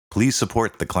Please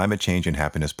support the Climate Change and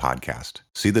Happiness podcast.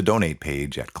 See the donate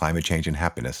page at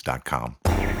climatechangeandhappiness.com.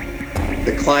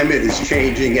 The climate is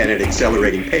changing at an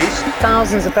accelerating pace.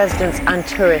 Thousands of residents and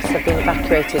tourists have been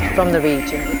evacuated from the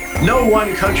region. No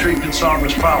one country can solve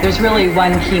this problem. There's really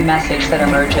one key message that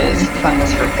emerges from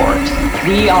this report.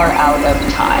 We are out of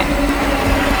time.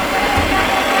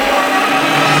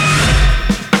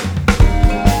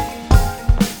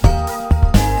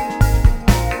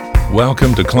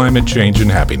 Welcome to Climate Change and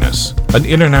Happiness, an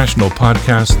international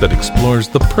podcast that explores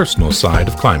the personal side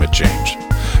of climate change.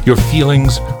 Your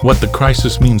feelings, what the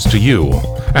crisis means to you,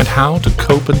 and how to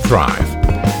cope and thrive.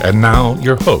 And now,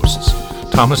 your hosts,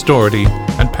 Thomas Doherty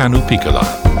and Panu Pihkala.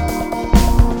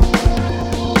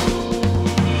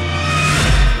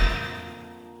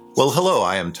 Well, hello,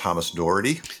 I am Thomas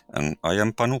Doherty. And I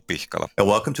am Panu Pihkala. And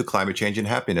welcome to Climate Change and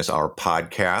Happiness, our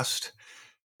podcast.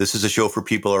 This is a show for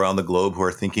people around the globe who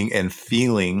are thinking and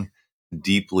feeling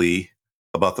deeply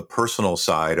about the personal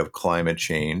side of climate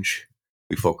change.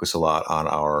 We focus a lot on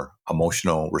our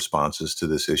emotional responses to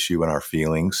this issue and our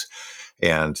feelings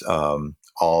and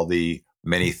all the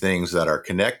many things that are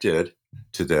connected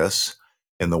to this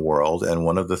in the world. And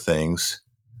one of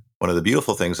the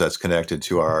beautiful things that's connected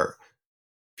to our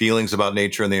feelings about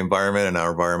nature and the environment and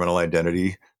our environmental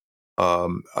identity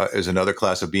is another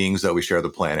class of beings that we share the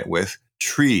planet with.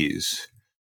 Trees.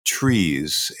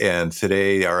 And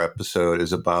today our episode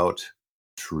is about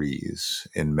trees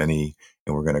and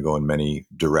we're going to go in many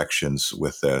directions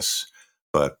with this,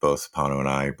 but both Panu and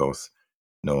I both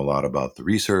know a lot about the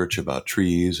research about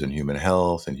trees and human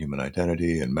health and human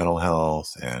identity and mental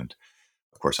health. And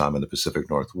of course, I'm in the Pacific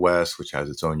Northwest, which has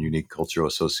its own unique cultural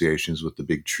associations with the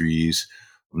big trees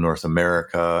of North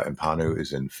America, and Panu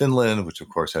is in Finland, which of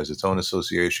course has its own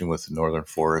association with the northern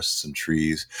forests and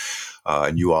trees.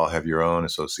 And you all have your own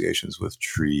associations with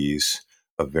trees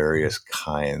of various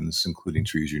kinds, including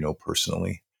trees you know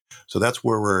personally. So that's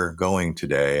where we're going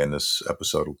today. And this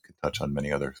episode will touch on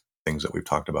many other things that we've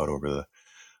talked about over the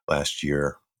last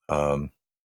year. Panu,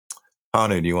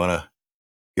 do you want to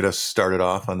get us started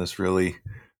off on this really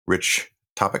rich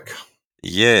topic?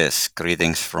 Yes,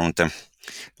 greetings from the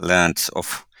lands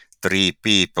of three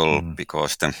people,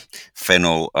 because the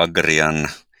Fenno-Ugrian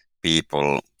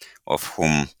people, of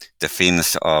whom the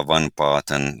Finns are one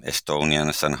part, and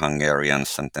Estonians and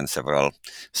Hungarians, and then several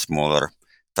smaller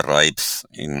tribes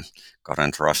in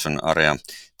current Russian area,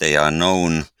 they are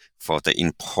known for the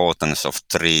importance of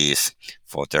trees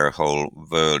for their whole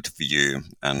worldview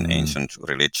and ancient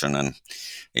religion. And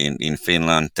in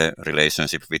Finland, the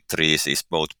relationship with trees is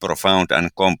both profound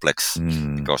and complex,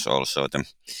 because also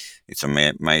it's a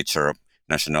major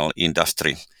national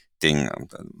industry thing,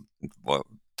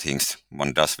 things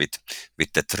one does with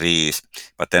the trees,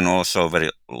 but then also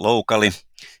very locally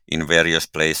in various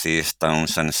places,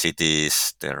 towns and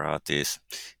cities, there are these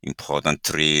important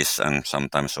trees, and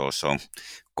sometimes also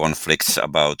conflicts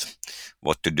about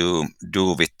what to do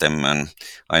with them. And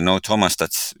I know, Thomas,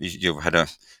 that you've had a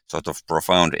sort of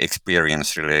profound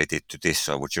experience related to this.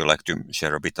 So would you like to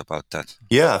share a bit about that?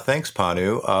 Yeah, thanks,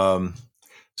 Panu.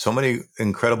 So many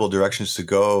incredible directions to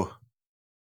go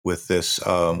with this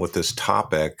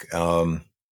topic. And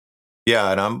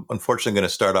I'm unfortunately going to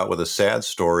start out with a sad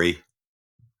story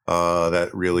that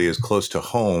really is close to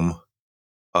home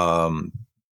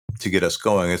to get us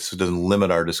going. It doesn't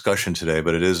limit our discussion today,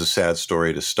 but it is a sad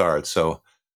story to start. So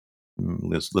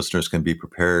listeners can be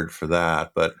prepared for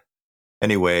that. But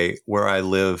anyway, where I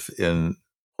live in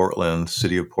Portland,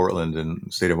 city of Portland in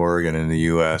the state of Oregon in the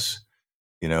U.S.,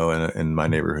 and my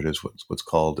neighborhood is what's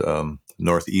called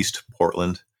Northeast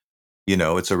Portland.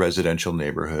 It's a residential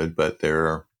neighborhood, but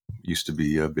there used to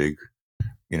be a big,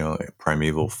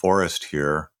 primeval forest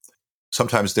here.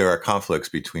 Sometimes there are conflicts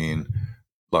between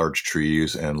large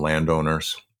trees and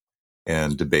landowners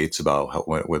and debates about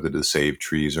whether to save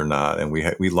trees or not. And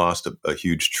we lost a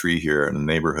huge tree here in the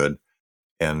neighborhood,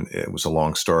 and it was a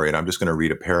long story. And I'm just going to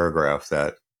read a paragraph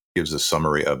that gives a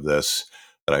summary of this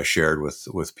that I shared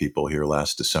with people here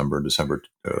last December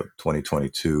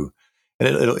 2022. And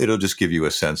it'll just give you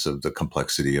a sense of the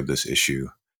complexity of this issue.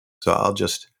 So I'll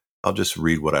just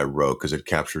read what I wrote, because it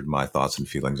captured my thoughts and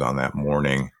feelings on that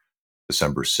morning,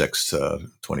 December 6th,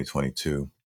 2022.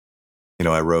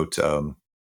 I wrote,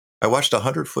 I watched a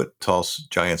 100-foot tall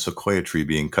giant sequoia tree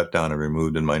being cut down and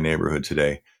removed in my neighborhood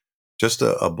today, just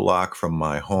a block from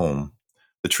my home.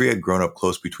 The tree had grown up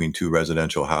close between two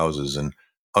residential houses and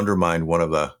undermined one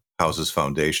of the house's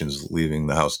foundations, leaving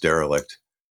the house derelict.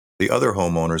 The other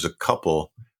homeowners, a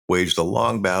couple, waged a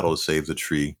long battle to save the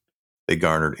tree. They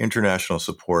garnered international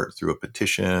support through a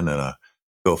petition and a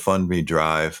GoFundMe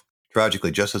drive. Tragically,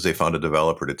 just as they found a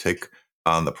developer to take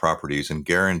on the properties and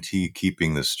guarantee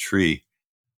keeping this tree.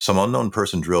 Some unknown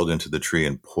person drilled into the tree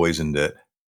and poisoned it,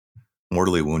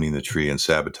 mortally wounding the tree and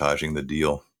sabotaging the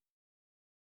deal.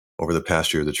 Over the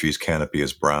past year, the tree's canopy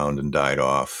has browned and died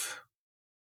off.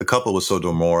 The couple was so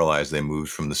demoralized they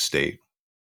moved from the state.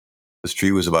 This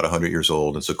tree was about 100 years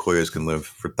old, and sequoias can live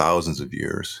for thousands of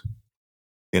years.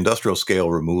 The industrial scale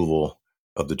removal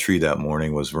of the tree that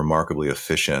morning was remarkably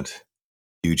efficient.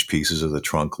 Huge pieces of the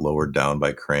trunk lowered down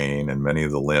by crane, and many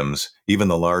of the limbs, even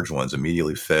the large ones,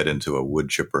 immediately fed into a wood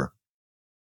chipper.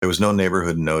 There was no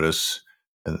neighborhood notice,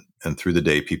 and through the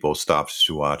day, people stopped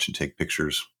to watch and take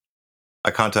pictures. I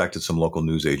contacted some local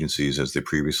news agencies as they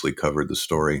previously covered the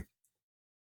story,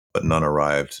 but none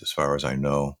arrived as far as I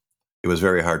know. It was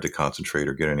very hard to concentrate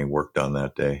or get any work done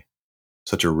that day.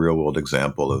 Such a real-world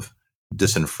example of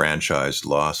disenfranchised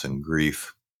loss and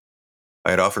grief.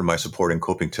 I had offered my support and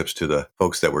coping tips to the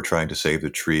folks that were trying to save the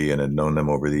tree and had known them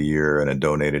over the year and had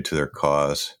donated to their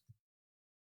cause.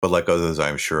 But like others,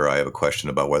 I'm sure I have a question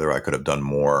about whether I could have done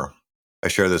more. I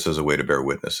share this as a way to bear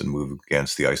witness and move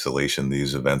against the isolation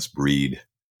these events breed,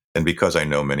 and because I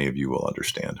know many of you will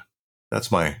understand.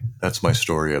 That's my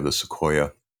story of the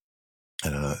sequoia,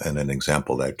 and an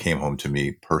example that came home to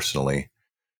me personally,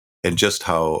 and just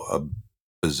how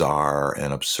bizarre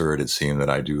and absurd it seemed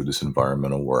that I do this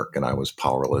environmental work and I was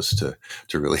powerless to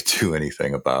really do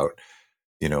anything about,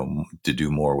 to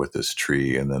do more with this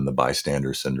tree, and then the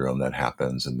bystander syndrome that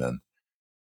happens, and then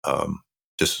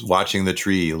just watching the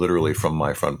tree literally from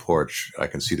my front porch, I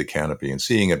can see the canopy and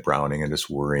seeing it browning and just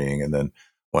worrying. And then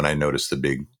when I noticed the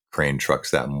big crane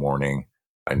trucks that morning,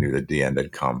 I knew that the end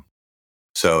had come.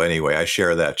 So anyway, I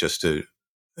share that just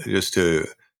to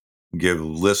give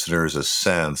listeners a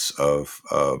sense of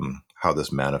how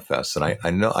this manifests.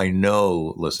 And I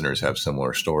know listeners have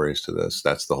similar stories to this.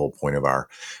 That's the whole point of our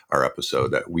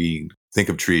episode, that we think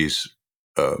of trees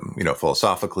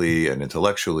philosophically and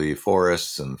intellectually,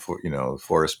 forests and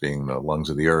forests being the lungs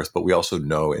of the earth, but we also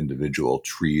know individual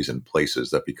trees and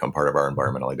places that become part of our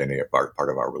environmental identity, part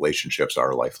of our relationships,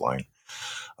 our lifeline.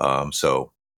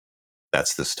 So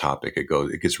that's this topic.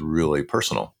 It gets really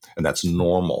personal, and that's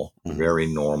normal, very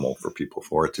normal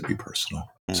for it to be personal.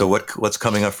 So what's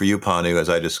coming up for you, Panu, as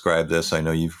I describe this? I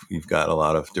know you've got a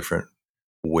lot of different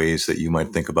ways that you might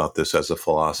think about this as a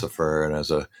philosopher and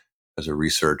as a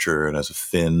researcher and as a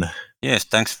Finn. Yes,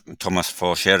 thanks, Thomas,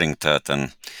 for sharing that.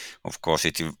 And of course,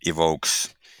 it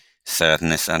evokes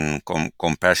sadness and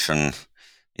compassion.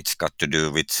 It's got to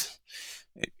do with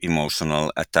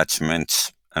emotional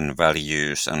attachments and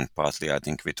values, and partly, I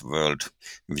think, with world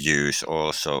views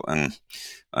also. And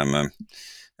I'm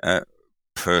a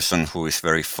person who is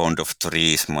very fond of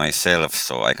trees myself,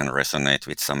 so I can resonate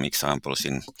with some examples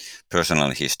in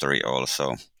personal history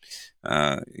also.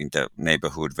 In the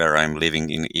neighborhood where I'm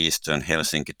living in eastern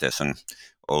Helsinki, there's an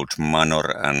old manor,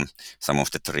 and some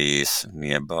of the trees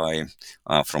nearby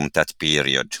are from that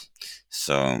period.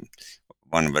 So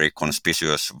one very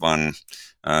conspicuous one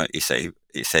is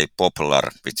a poplar,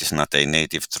 which is not a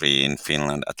native tree in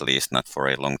Finland, at least not for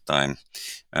a long time.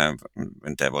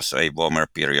 When there was a warmer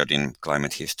period in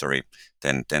climate history,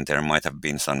 then there might have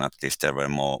been some, at least there were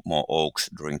more oaks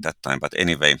during that time. But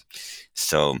anyway,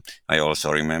 so I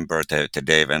also remember the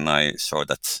day when I saw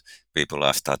that people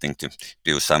are starting to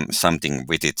do something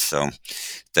with it. So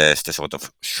there's the sort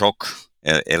of shock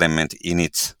element in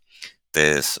it.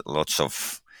 There's lots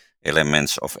of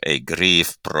elements of a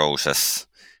grief process,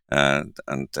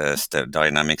 and there's the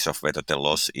dynamics of whether the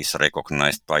loss is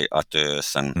recognized by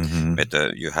others and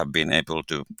whether you have been able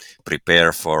to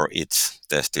prepare for it.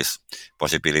 There's this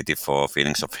possibility for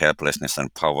feelings of helplessness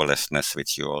and powerlessness,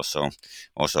 which you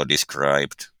also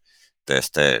described. There's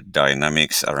the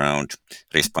dynamics around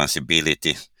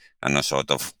responsibility and a sort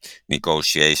of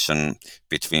negotiation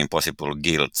between possible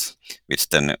guilt, which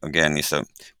then again is a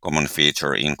common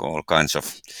feature in all kinds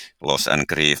of loss and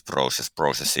grief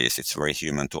processes. It's very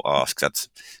human to ask that,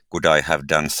 could I have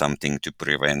done something to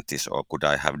prevent this, or could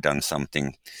I have done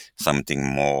something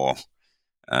more?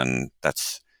 And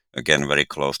that's again very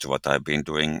close to what I've been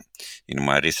doing in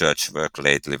my research work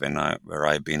lately, where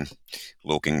I've been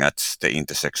looking at the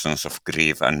intersections of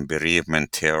grief and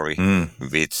bereavement theory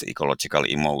with ecological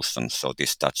emotions. So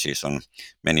this touches on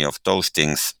many of those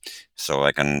things. So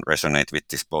I can resonate with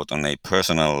this both on a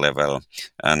personal level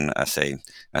and as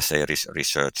a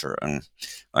researcher. And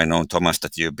I know, Thomas,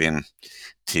 that you've been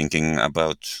thinking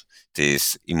about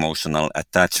these emotional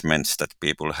attachments that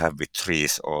people have with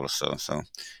trees also. So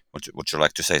would you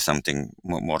like to say something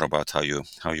more about how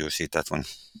you see that one?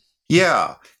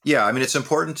 Yeah. I mean, it's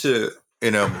important to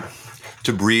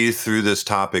to breathe through this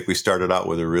topic, we started out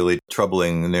with a really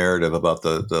troubling narrative about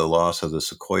the loss of the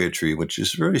sequoia tree, which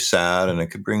is very sad, and it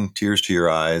could bring tears to your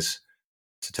eyes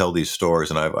to tell these stories.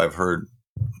 And I've heard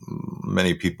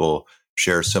many people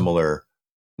share similar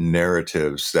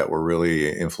narratives that were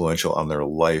really influential on their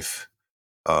life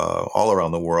all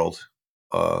around the world.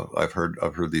 I've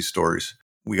heard these stories.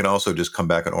 We can also just come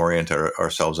back and orient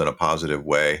ourselves in a positive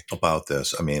way about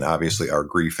this. I mean, obviously, our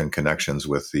grief and connections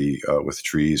with with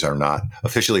trees are not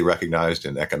officially recognized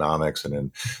in economics and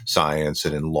in science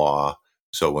and in law.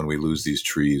 So when we lose these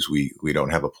trees, we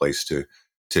don't have a place to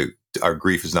our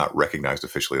grief is not recognized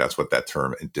officially. That's what that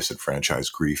term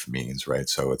disenfranchised grief means, right?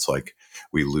 So it's like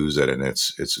we lose it, and it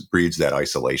breeds that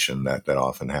isolation that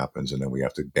often happens, and then we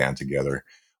have to band together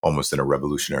almost in a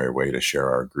revolutionary way to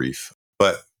share our grief.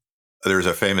 But there's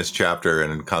a famous chapter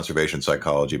in conservation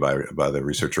psychology by the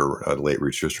researcher, late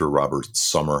researcher Robert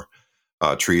Summer,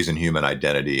 Trees and Human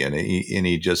Identity, and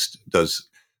he just does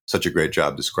such a great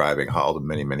job describing how the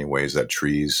many ways that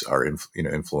trees are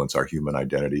influence our human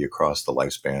identity across the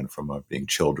lifespan, from being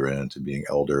children to being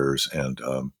elders, and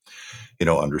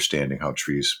understanding how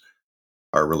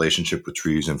our relationship with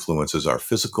trees influences our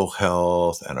physical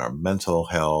health and our mental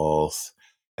health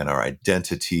and our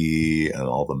identity, and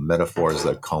all the metaphors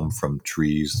that come from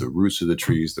trees, the roots of the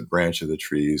trees, the branch of the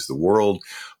trees, the world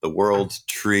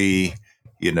tree.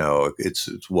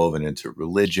 It's woven into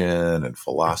religion and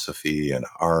philosophy and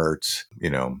art.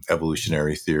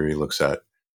 Evolutionary theory looks at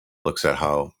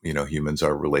how humans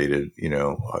are related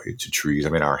to trees. I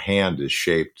mean, our hand is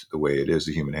shaped the way it is.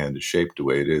 The human hand is shaped the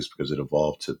way it is because it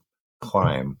evolved to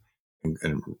climb.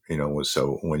 And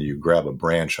so when you grab a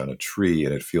branch on a tree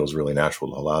and it feels really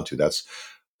natural to hold on to,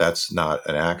 that's not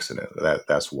an accident.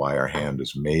 That's why our hand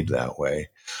is made that way.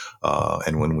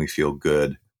 And when we feel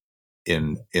good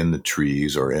in the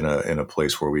trees, or in a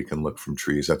place where we can look from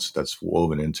trees, that's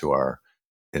woven into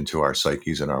our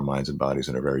psyches and our minds and bodies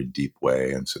in a very deep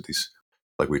way. And so these,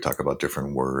 like, we talk about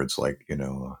different words, like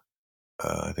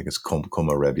I think it's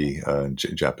komarebi in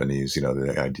Japanese.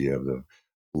 The idea of the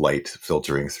light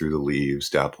filtering through the leaves,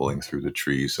 dappling through the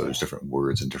trees. So there's different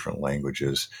words and different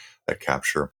languages that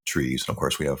capture trees. And of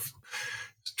course, we have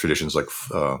traditions like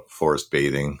forest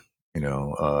bathing,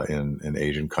 in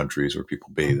Asian countries, where people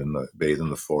bathe in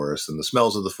the forest, and the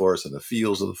smells of the forest and the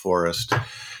feels of the forest,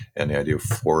 and the idea of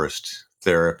forest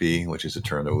therapy, which is a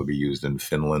term that will be used in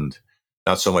Finland.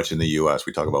 Not so much in the U.S.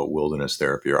 We talk about wilderness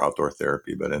therapy or outdoor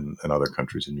therapy, but in other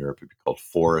countries in Europe, it'd be called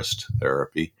forest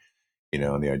therapy.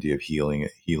 And the idea of healing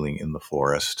in the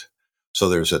forest. So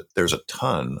there's a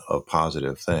ton of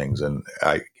positive things, and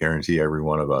I guarantee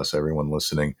everyone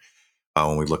listening,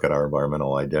 when we look at our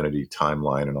environmental identity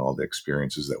timeline and all the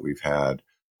experiences that we've had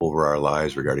over our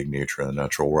lives regarding nature and the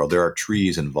natural world, there are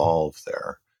trees involved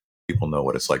there. People know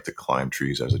what it's like to climb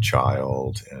trees as a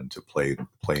child and to play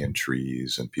in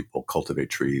trees, and people cultivate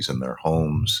trees in their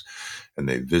homes, and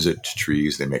they visit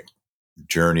trees. They make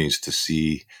journeys to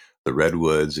see the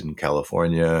redwoods in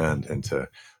California and to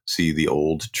see the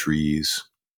old trees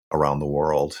around the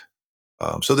world.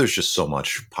 So there's just so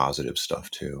much positive stuff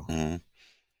too. Mm.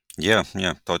 Yeah,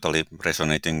 totally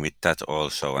resonating with that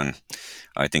also. And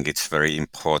I think it's very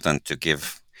important to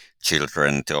give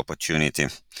children the opportunity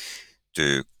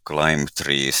to climb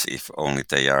trees if only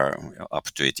they are up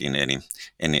to it in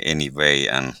any way.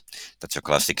 And that's a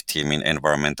classic theme in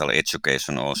environmental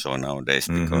education also nowadays,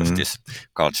 because this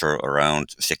culture around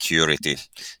security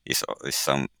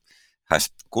has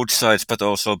good sides but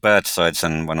also bad sides.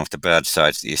 And one of the bad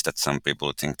sides is that some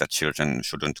people think that children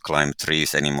shouldn't climb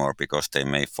trees anymore because they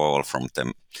may fall from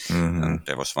them. And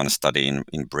there was one study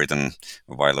in Britain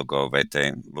a while ago where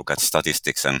they look at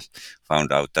statistics and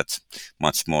found out that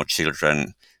much more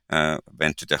children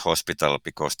went to the hospital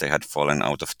because they had fallen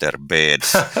out of their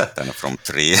beds than from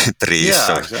trees. Yeah,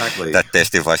 so exactly. That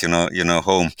testifies,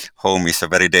 home is a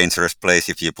very dangerous place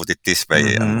if you put it this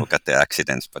way and look at the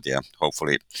accidents. But yeah,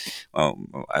 hopefully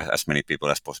as many people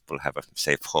as possible have a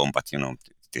safe home. But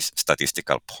this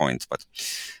statistical point. But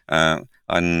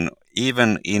and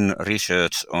even in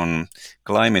research on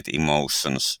climate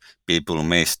emotions, people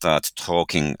may start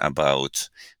talking about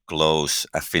close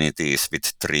affinities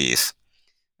with trees.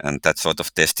 And that sort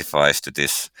of testifies to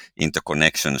this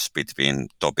interconnections between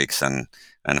topics and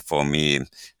for me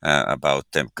about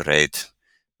the great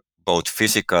both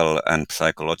physical and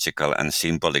psychological and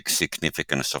symbolic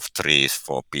significance of trees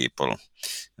for people.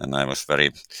 And I was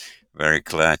very, very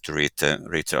glad to read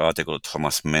the article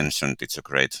Thomas mentioned. It's a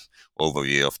great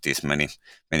overview of these many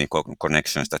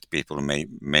connections that people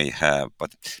may have.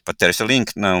 But there is a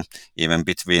link now even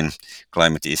between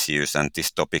climate issues and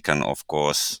this topic, and of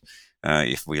course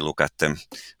if we look at the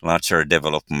larger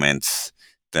developments,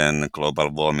 then global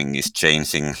warming is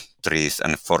changing trees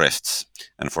and forests.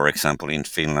 And for example, in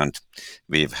Finland,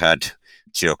 we've had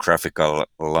geographical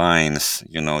lines,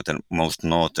 the most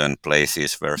northern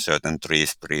places where certain tree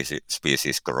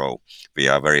species grow. We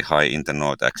are very high in the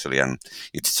north, actually, and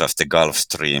it's just the Gulf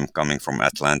Stream coming from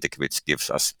Atlantic, which gives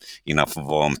us enough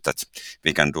warmth that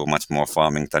we can do much more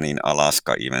farming than in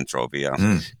Alaska, even though we are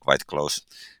quite close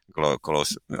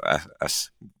as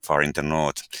far in the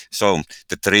north. So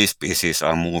the tree species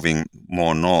are moving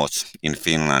more north in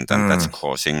Finland, and that's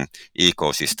causing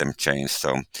ecosystem change.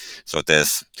 So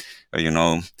there's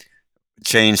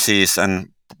changes and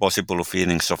possible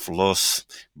feelings of loss,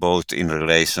 both in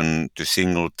relation to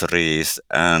single trees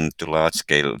and to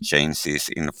large-scale changes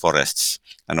in forests.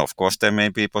 And of course, there may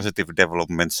be positive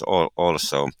developments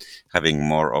also, having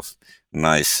more of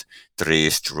nice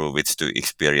trees through which to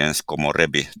experience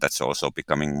komorebi. That's also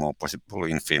becoming more possible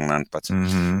in Finland. But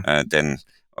then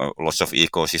lots of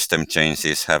ecosystem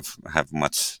changes have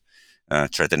much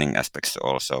threatening aspects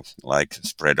also, like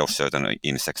spread of certain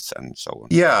insects and so on.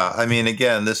 Yeah, I mean,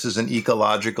 again, this is an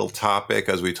ecological topic,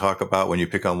 as we talk about. When you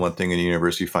pick on one thing in the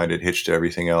universe, you find it hitched to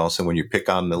everything else. And when you pick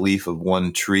on the leaf of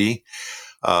one tree,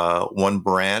 one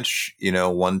branch,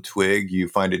 one twig, you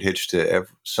find it hitched to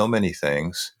so many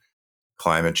things.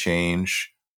 Climate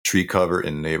change, tree cover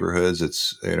in neighborhoods.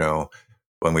 It's,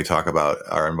 when we talk about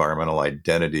our environmental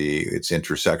identity, it's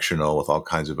intersectional with all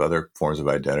kinds of other forms of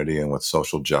identity and with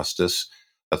social justice.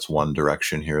 That's one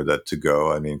direction here to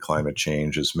go. I mean, climate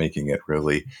change is making it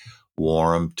really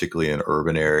warm, particularly in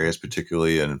urban areas,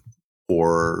 particularly in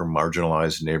poor,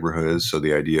 marginalized neighborhoods. So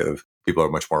the idea of people are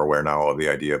much more aware now of the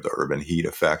idea of the urban heat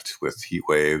effect with heat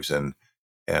waves and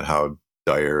how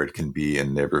dire it can be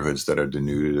in neighborhoods that are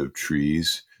denuded of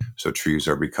trees. So trees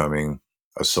are becoming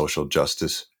a social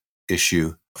justice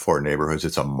issue for neighborhoods.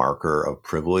 It's a marker of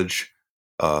privilege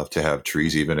to have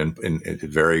trees, even in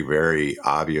very, very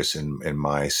obvious in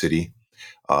my city.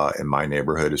 In my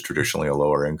neighborhood is traditionally a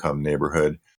lower income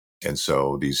neighborhood. And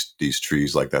so these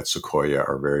trees like that sequoia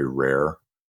are very rare.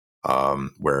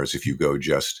 Whereas if you go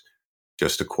just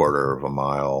a quarter of a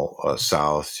mile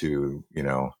south to,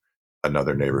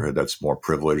 another neighborhood that's more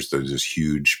privileged, there's this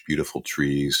huge, beautiful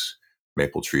trees,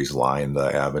 maple trees line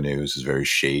the avenues, is very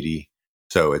shady.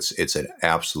 So it's an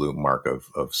absolute mark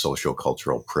of social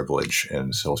cultural privilege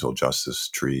and social justice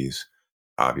trees.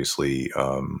 Obviously,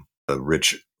 a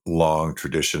rich, long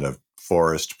tradition of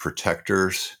forest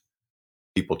protectors,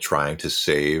 people trying to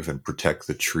save and protect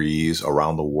the trees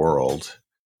around the world,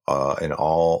 in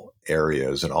all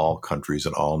areas, in all countries,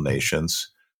 in all nations,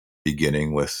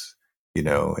 beginning with,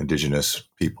 indigenous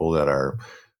people that are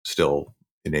still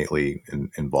innately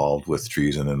involved with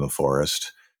trees and in the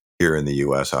forest. Here in the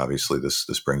U.S., obviously,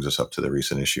 this brings us up to the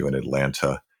recent issue in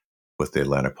Atlanta with the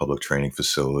Atlanta Public Training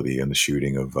Facility and the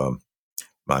shooting of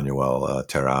Manuel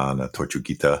Terán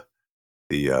Tortuguita,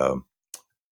 the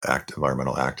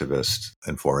environmental activist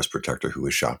and forest protector who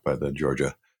was shot by the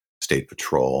Georgia State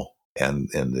Patrol, and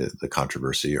the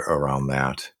controversy around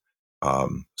that.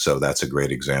 So that's a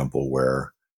great example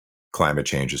where climate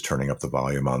change is turning up the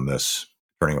volume on this,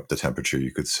 turning up the temperature, you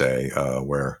could say,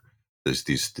 where there's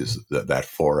that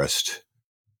forest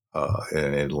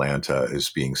in Atlanta is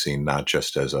being seen not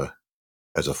just as a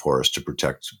forest to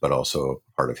protect, but also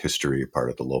part of history, part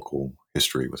of the local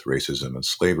history with racism and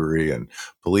slavery and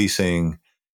policing,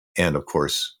 and of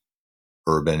course,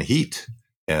 urban heat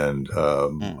and a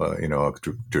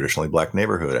traditionally Black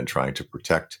neighborhood, and trying to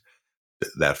protect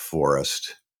that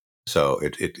forest. So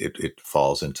it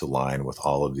falls into line with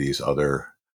all of these other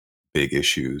big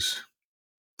issues.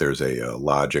 There's a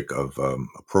logic of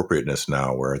appropriateness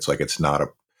now, where it's like it's not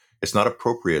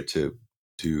appropriate to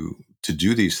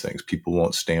do these things. People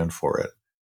won't stand for it,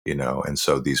 And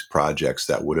so these projects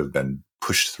that would have been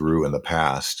pushed through in the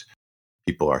past,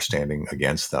 people are standing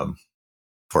against them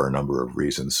for a number of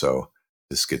reasons. So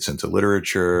this gets into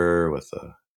literature with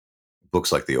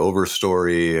books like The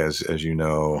Overstory, as you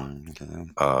know,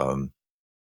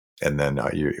 and then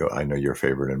I know your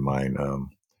favorite and mine,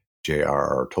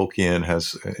 J.R.R. Tolkien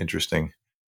has interesting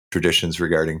traditions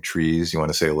regarding trees. You want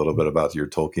to say a little bit about your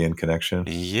Tolkien connection?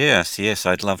 Yes,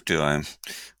 I'd love to.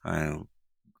 I'll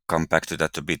come back to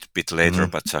that a bit later,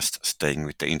 but just staying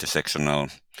with the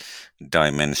intersectional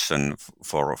dimension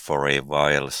for a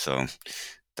while. So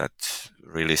that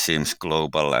really seems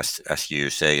global, as you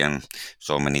say, and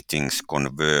so many things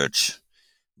converge.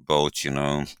 Both,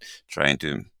 trying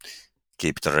to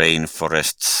keep the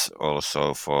rainforests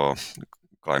also for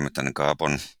climate and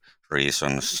carbon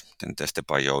reasons. Then there's the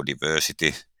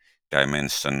biodiversity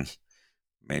dimension,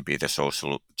 maybe the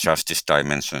social justice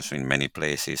dimensions in many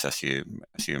places, as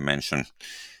you mentioned.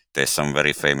 There's some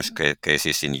very famous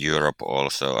cases in Europe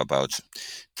also about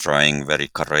trying very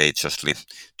courageously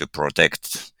to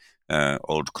protect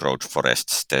old growth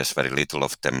forests. There's very little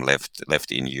of them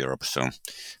left in Europe. So,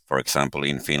 for example,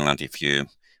 in Finland, if you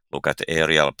look at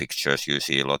aerial pictures, you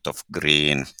see a lot of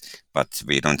green, but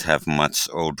we don't have much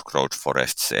old growth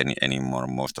forests anymore.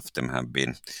 Most of them have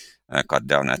been cut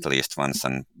down at least once,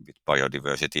 and with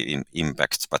biodiversity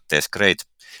impacts. But there's great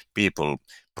people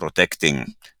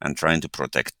protecting and trying to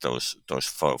protect those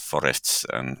forests,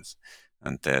 and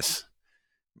there's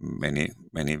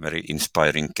many very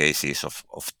inspiring cases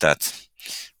of that.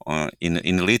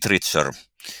 In literature,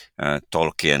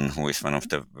 Tolkien, who is one of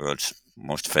the world's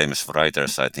most famous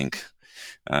writers, I think,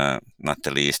 not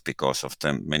the least because of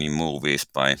the many movies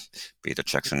by Peter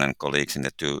Jackson and colleagues in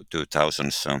the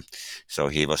 2000s. So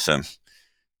he was a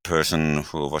person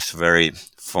who was very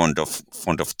fond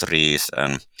of trees,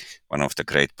 and one of the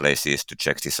great places to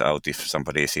check this out, if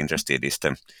somebody is interested, is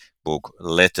the book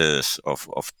Letters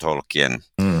of Tolkien,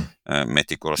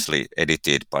 meticulously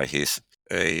edited by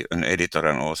an editor,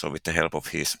 and also with the help of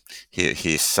his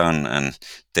son. And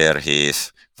there he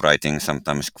is writing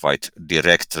sometimes quite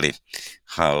directly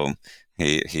how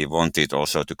he wanted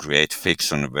also to create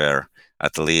fiction where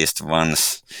at least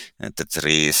once the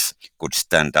trees could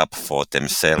stand up for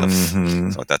themselves.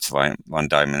 Mm-hmm. So that's one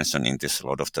dimension in this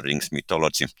Lord of the Rings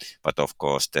mythology. But of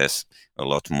course, there's a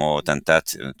lot more than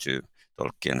that to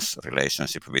Tolkien's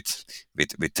relationship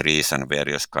with trees and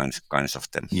various kinds of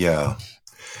them. Yeah.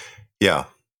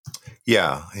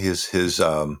 His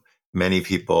many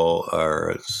people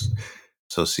are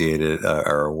associated,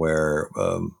 are aware,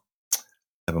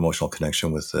 have emotional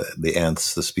connection with the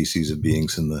Ents, the species of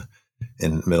beings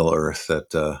in Middle Earth that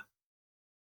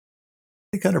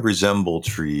they kind of resemble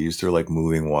trees. They're like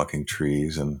moving, walking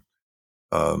trees, and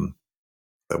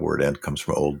the word Ent comes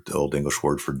from old English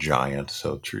word for giant.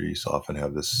 So trees often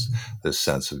have this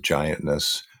sense of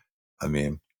giantness. I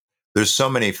mean, there's so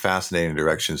many fascinating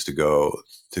directions to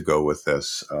go with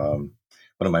this. One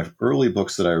of my early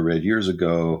books that I read years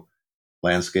ago,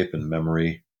 Landscape and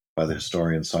Memory by the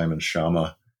historian Simon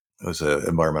Schama. It was an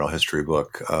environmental history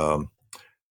book.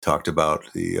 Talked about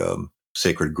the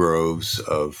sacred groves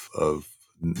of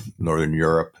Northern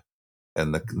Europe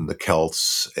and the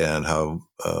Celts, and how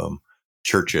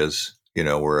churches,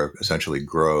 were essentially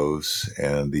groves,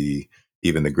 and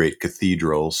even the great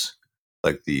cathedrals,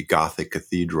 like the Gothic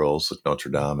cathedrals, like Notre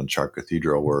Dame and Chartres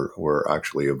Cathedral, were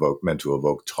actually meant to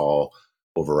evoke tall,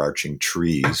 overarching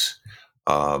trees,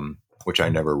 which I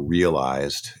never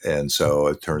realized. And so,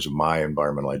 in terms of my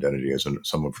environmental identity as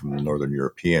someone from the Northern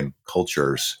European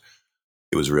cultures,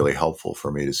 it was really helpful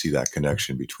for me to see that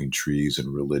connection between trees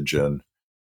and religion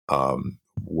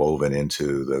woven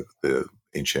into the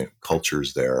ancient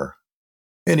cultures there,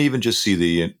 and even just see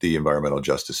the environmental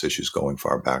justice issues going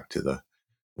far back to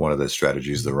one of the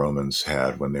strategies the Romans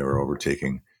had when they were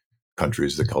overtaking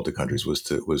countries, the Celtic countries, was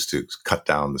to cut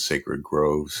down the sacred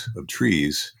groves of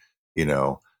trees,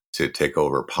 to take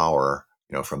over power,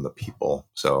 from the people.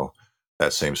 So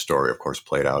that same story, of course,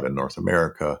 played out in North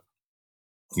America,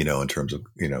 in terms of,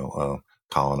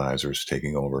 colonizers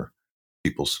taking over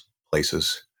people's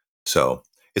places. So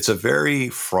it's a very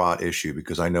fraught issue,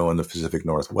 because I know in the Pacific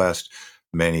Northwest,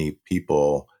 many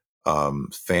people,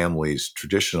 families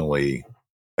traditionally,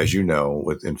 as you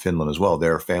know, in Finland as well,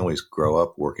 their families grow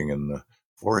up working in the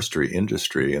forestry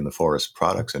industry and the forest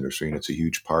products industry, and it's a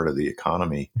huge part of the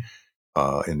economy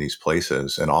in these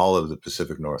places. And all of the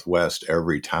Pacific Northwest,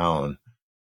 every town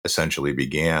essentially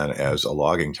began as a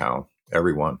logging town.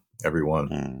 Everyone.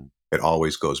 It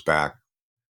always goes back.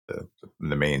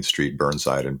 The main street,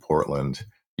 Burnside in Portland,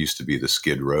 used to be the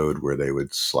skid road where they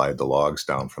would slide the logs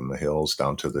down from the hills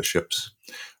down to the ships,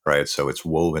 right? So it's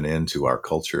woven into our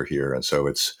culture here. And so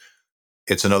it's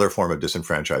another form of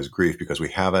disenfranchised grief, because we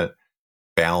haven't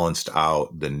balanced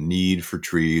out the need for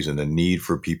trees and the need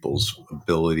for people's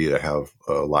ability to have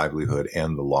a livelihood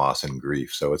and the loss and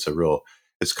grief. So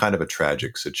it's kind of a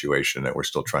tragic situation that we're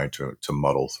still trying to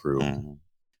muddle through. Mm.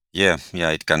 Yeah,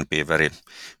 it can be very,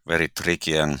 very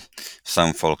tricky, and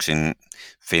some folks in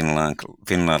Finland,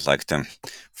 like the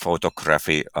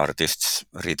photography artists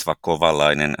Ritva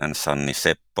Kovalainen and Sanni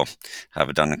Seppo,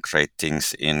 have done great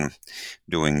things in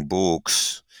doing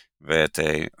books where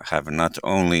they have not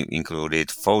only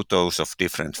included photos of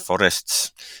different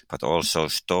forests, but also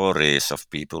stories of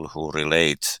people who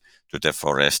relate to the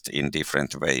forest in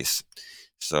different ways.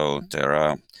 So there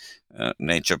are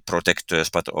nature protectors,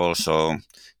 but also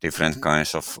different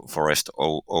kinds of forest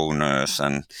owners,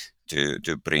 and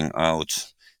to bring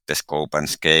out the scope and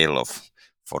scale of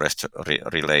forest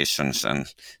relations, and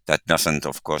that doesn't,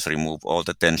 of course, remove all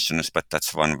the tensions, but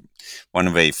that's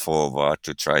one way forward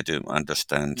to try to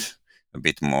understand a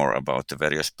bit more about the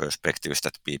various perspectives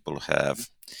that people have.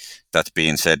 That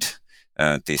being said,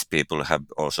 these people have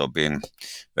also been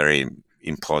very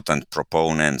important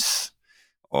proponents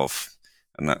of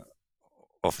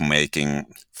making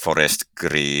forest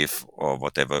grief, or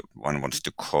whatever one wants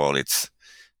to call it,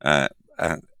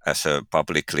 as a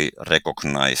publicly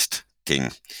recognized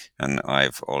thing. And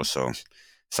I've also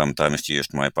sometimes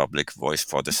used my public voice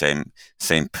for the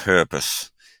same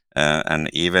purpose. And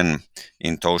even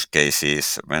in those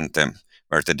cases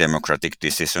where the democratic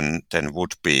decision then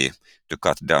would be to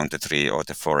cut down the tree or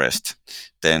the forest,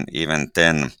 then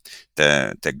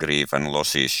the grief and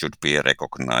losses should be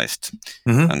recognized.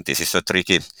 Mm-hmm. And this is a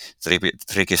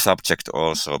tricky subject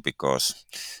also, because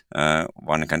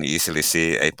one can easily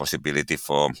see a possibility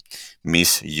for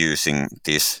misusing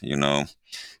this,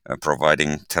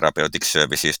 providing therapeutic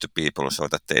services to people so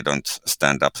that they don't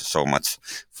stand up so much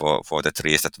for the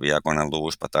trees that we are going to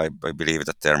lose. But I believe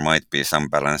that there might be some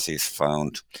balances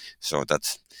found so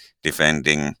that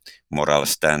defending moral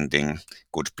standing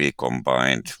could be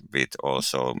combined with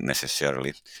also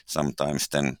necessarily sometimes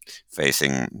then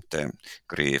facing the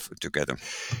grief together.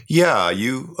 Yeah,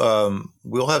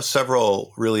 we'll have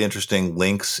several really interesting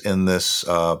links in this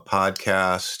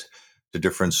podcast to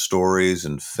different stories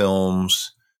and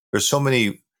films. There's so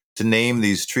many to name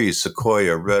these trees: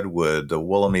 sequoia, redwood, the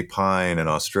woolly pine in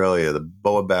Australia, the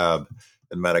baobab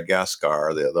in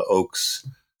Madagascar, the oaks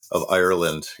of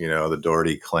Ireland, the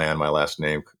Doherty clan. My last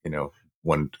name,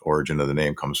 one origin of the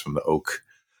name comes from the oak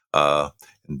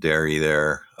in Derry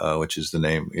there, which is the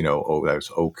name,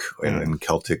 that's oak in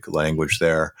Celtic language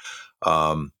there.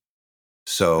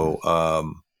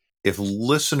 If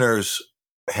listeners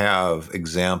have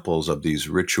examples of these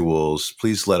rituals,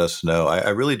 please let us know.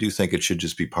 I really do think it should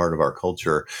just be part of our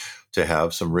culture to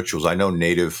have some rituals. I know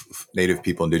native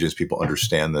people, indigenous people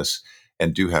understand this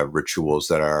and do have rituals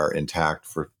that are intact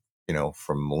for,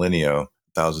 from millennia,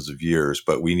 thousands of years,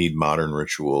 but we need modern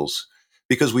rituals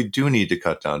because we do need to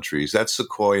cut down trees. That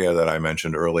sequoia that I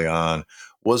mentioned early on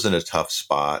was in a tough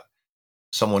spot.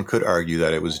 Someone could argue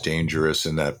that it was dangerous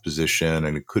in that position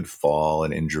and it could fall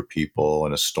and injure people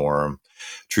in a storm.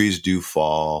 Trees do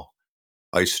fall.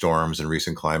 Ice storms and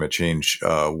recent climate change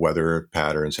weather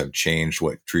patterns have changed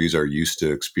what trees are used to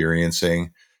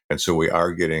experiencing. And so we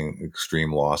are getting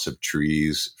extreme loss of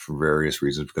trees for various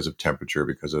reasons, because of temperature,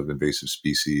 because of invasive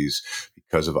species,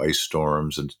 because of ice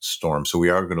storms and storms. So we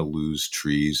are going to lose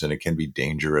trees, and it can be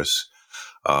dangerous.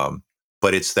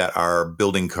 But it's that our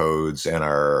building codes and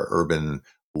our urban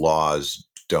laws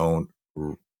don't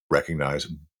recognize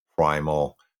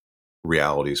primal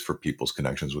realities for people's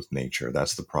connections with nature.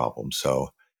 That's the problem. So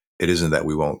it isn't that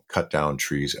we won't cut down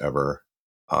trees ever.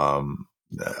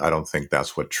 I don't think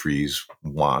that's what trees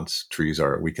want.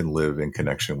 We can live in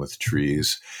connection with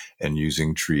trees and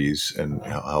using trees and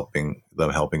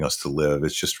helping us to live.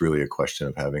 It's just really a question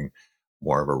of having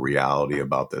more of a reality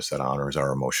about this that honors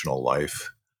our emotional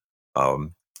life.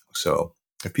 So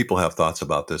if people have thoughts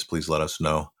about this, please let us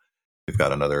know. We've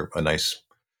got a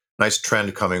nice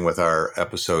trend coming with our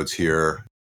episodes here.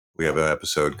 We have an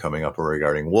episode coming up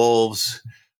regarding wolves.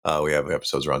 We have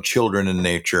episodes around children and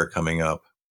nature coming up.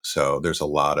 So there's a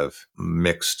lot of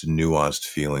mixed, nuanced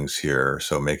feelings here.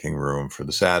 So making room for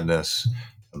the sadness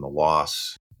and the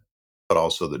loss, but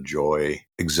also the joy,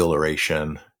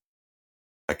 exhilaration.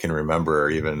 I can remember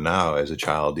even now as a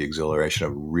child, the exhilaration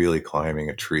of really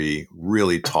climbing a tree,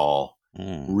 really tall,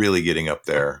 really getting up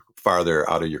there, farther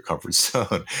out of your comfort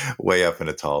zone, way up in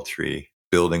a tall tree,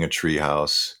 building a tree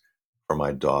house for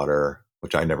my daughter,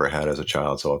 which I never had as a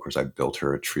child. So of course I built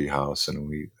her a tree house,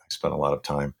 and I spent a lot of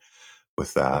time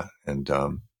with that, and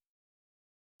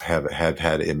have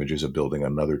had images of building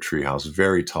another tree house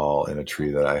very tall in a tree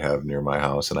that I have near my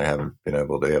house, and I haven't been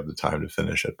able to have the time to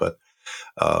finish it. But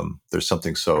there's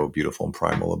something so beautiful and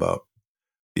primal about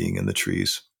being in the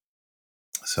trees.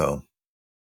 So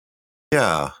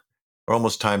yeah, we're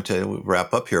almost time to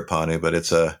wrap up here, Panu, but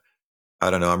I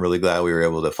don't know, I'm really glad we were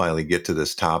able to finally get to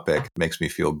this topic. It makes me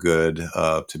feel good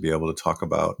to be able to talk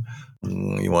about.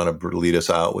 You want to lead us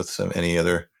out with any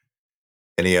other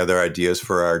ideas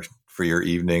for your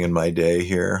evening and my day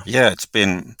here? Yeah, it's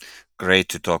been great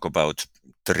to talk about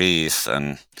trees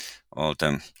and all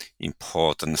the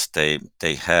importance they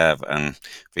have, and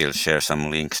we'll share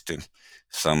some links to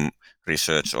some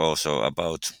research also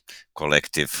about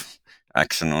collective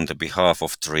action on the behalf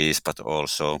of trees, but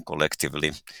also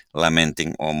collectively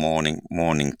lamenting or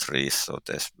mourning trees. So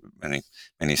there's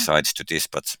many sides to this,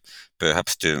 but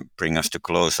perhaps to bring us to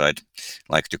close, I'd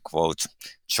like to quote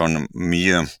John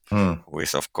Muir, who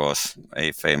is of course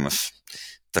a famous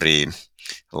tree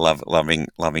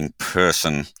loving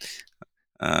person,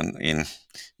 and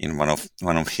in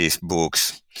one of his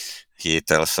books he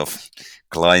tells of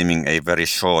climbing a very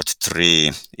short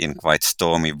tree in quite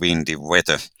stormy, windy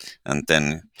weather, and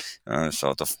then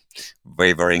sort of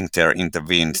wavering there in the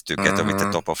wind together with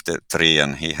the top of the tree.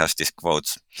 And he has this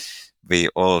quote: "We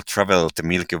all travel the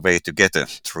Milky Way together,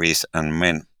 trees and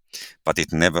men. But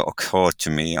it never occurred to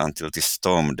me until this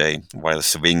storm day, while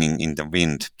swinging in the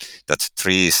wind, that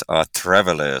trees are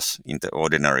travelers in the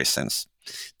ordinary sense.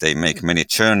 They make many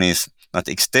journeys, not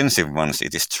extensive ones,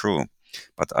 it is true,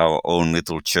 but our own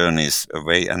little journeys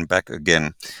away and back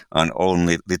again are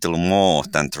only little more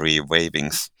than tree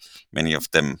wavings, many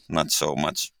of them not so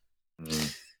much."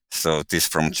 So this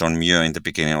from John Muir in the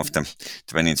beginning of the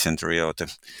 20th century or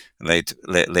the late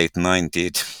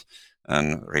 19th,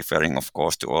 and referring, of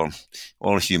course, to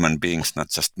all human beings, not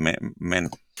just men.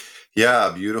 Yeah,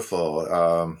 beautiful.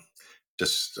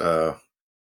 Just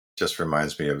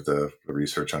reminds me of the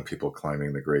research on people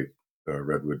climbing the great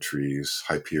redwood trees,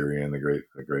 Hyperion, the great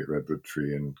redwood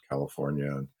tree in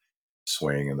California, and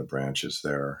swaying in the branches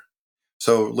there.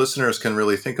 So listeners can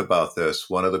really think about this.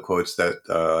 One of the quotes that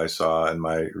I saw in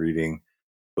my reading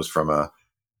was from an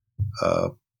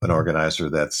organizer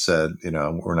that said,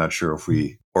 we're not sure if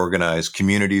we organize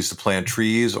communities to plant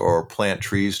trees or plant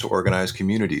trees to organize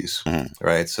communities,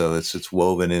 right? So it's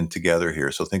woven in together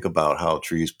here. So think about how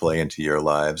trees play into your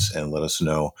lives, and let us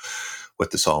know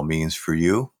what this all means for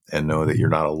you, and know that you're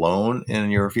not alone in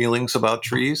your feelings about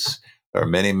trees. There are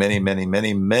many, many, many,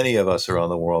 many, many of us around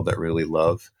the world that really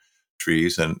love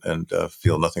trees and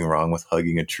feel nothing wrong with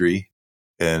hugging a tree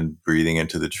and breathing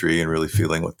into the tree and really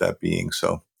feeling with that being.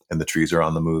 So, and the trees are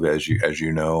on the move, as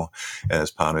you know, and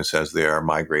as Panu says, they are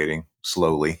migrating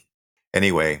slowly.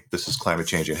 Anyway, this is Climate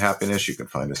Change and Happiness. You can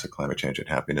find us at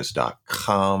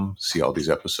climatechangeandhappiness.com. See all these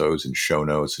episodes and show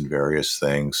notes and various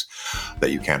things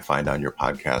that you can't find on your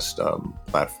podcast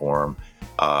platform.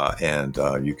 And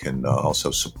you can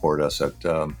also support us at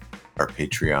our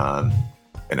Patreon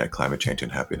and at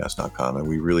climatechangeandhappiness.com. And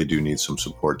we really do need some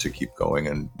support to keep going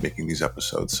and making these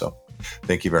episodes. So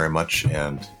thank you very much.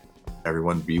 And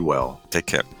everyone be well. Take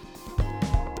care.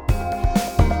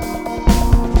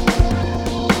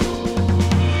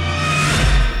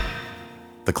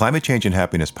 The Climate Change and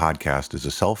Happiness podcast is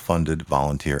a self-funded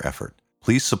volunteer effort.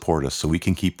 Please support us so we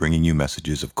can keep bringing you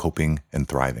messages of coping and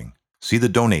thriving. See the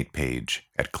donate page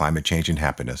at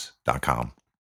climatechangeandhappiness.com.